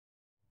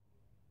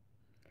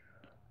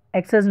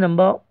Exercise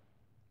number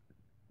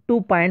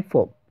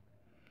 2.4.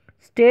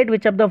 State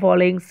which of the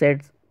following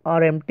sets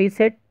are empty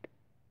set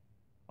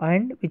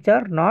and which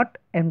are not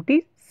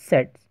empty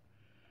sets.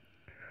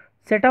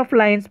 Set of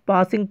lines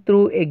passing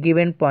through a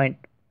given point.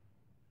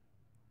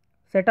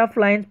 Set of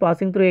lines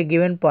passing through a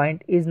given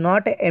point is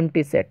not an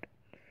empty set.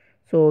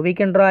 So we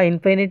can draw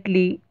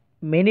infinitely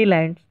many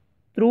lines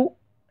through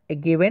a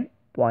given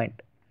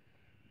point.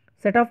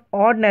 Set of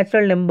odd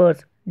natural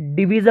numbers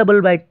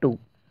divisible by 2.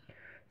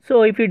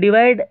 So if you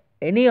divide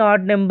any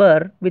odd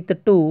number with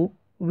 2,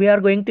 we are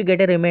going to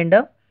get a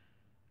remainder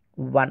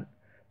 1.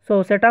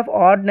 So set of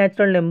odd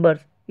natural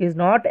numbers is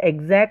not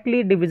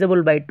exactly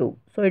divisible by 2.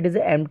 So it is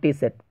an empty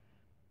set.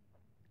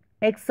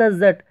 X says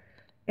that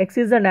x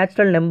is a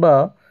natural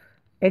number,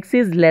 x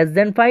is less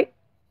than 5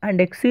 and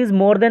x is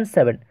more than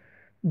 7.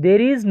 There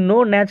is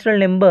no natural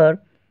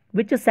number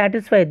which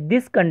satisfies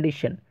this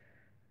condition.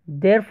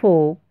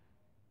 Therefore,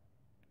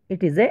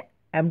 it is a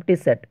empty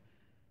set.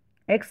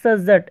 X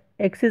says that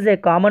x is a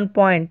common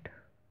point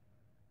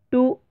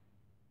to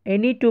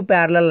any two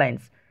parallel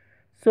lines.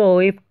 So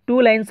if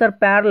two lines are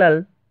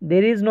parallel,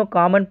 there is no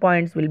common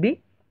points will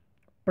be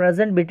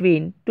present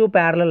between two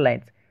parallel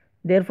lines.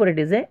 Therefore it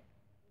is a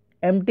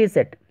empty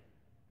set.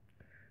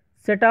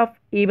 Set of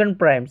even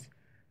primes.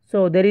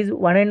 So there is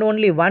one and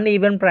only one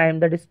even prime,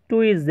 that is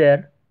 2 is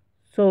there.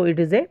 So it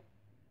is a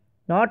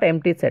not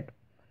empty set.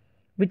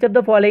 Which of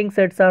the following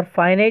sets are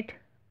finite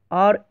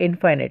or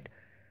infinite?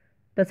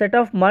 The set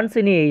of months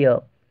in a year.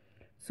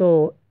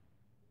 So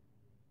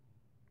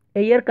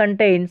a year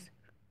contains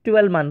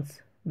 12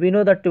 months. We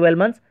know that 12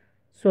 months.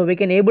 So we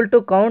can able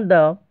to count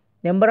the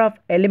number of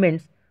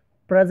elements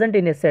present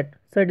in a set.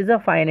 So it is a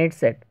finite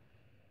set.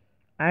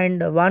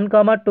 And 1,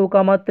 2,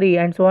 3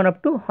 and so on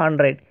up to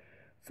 100.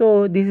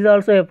 So this is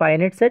also a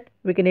finite set.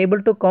 We can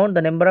able to count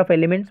the number of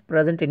elements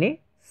present in a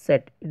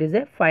set. It is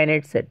a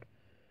finite set.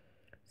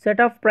 Set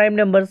of prime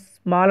numbers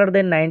smaller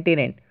than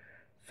 99.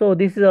 So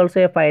this is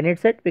also a finite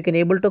set. We can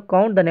able to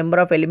count the number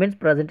of elements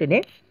present in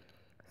a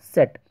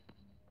set.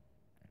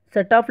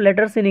 Set of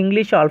letters in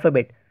English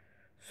alphabet.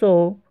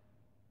 So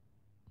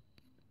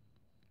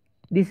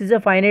this is a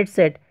finite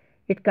set.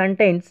 It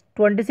contains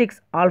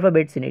 26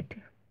 alphabets in it.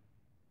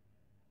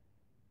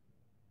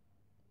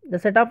 The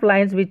set of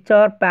lines which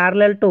are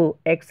parallel to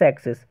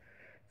x-axis.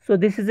 So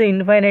this is an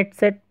infinite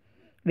set.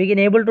 We can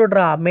able to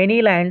draw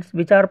many lines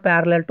which are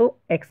parallel to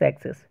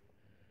x-axis.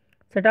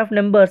 Set of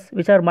numbers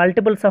which are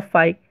multiples of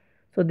 5.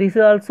 So this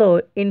is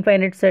also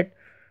infinite set.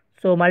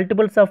 So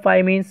multiples of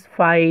 5 means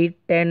 5,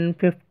 10,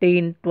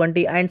 15,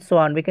 20 and so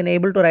on. We can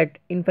able to write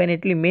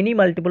infinitely many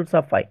multiples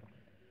of 5.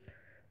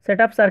 Set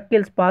of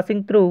circles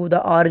passing through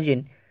the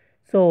origin.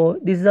 So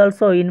this is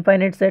also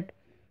infinite set.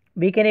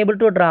 We can able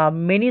to draw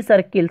many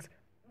circles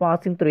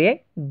passing through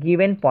a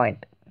given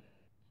point.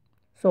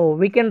 So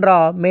we can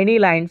draw many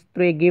lines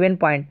through a given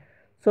point.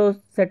 So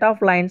set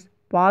of lines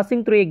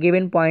passing through a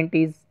given point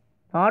is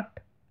not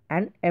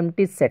an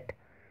empty set.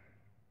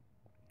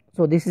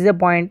 So this is a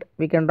point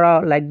we can draw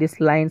like this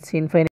lines infinite.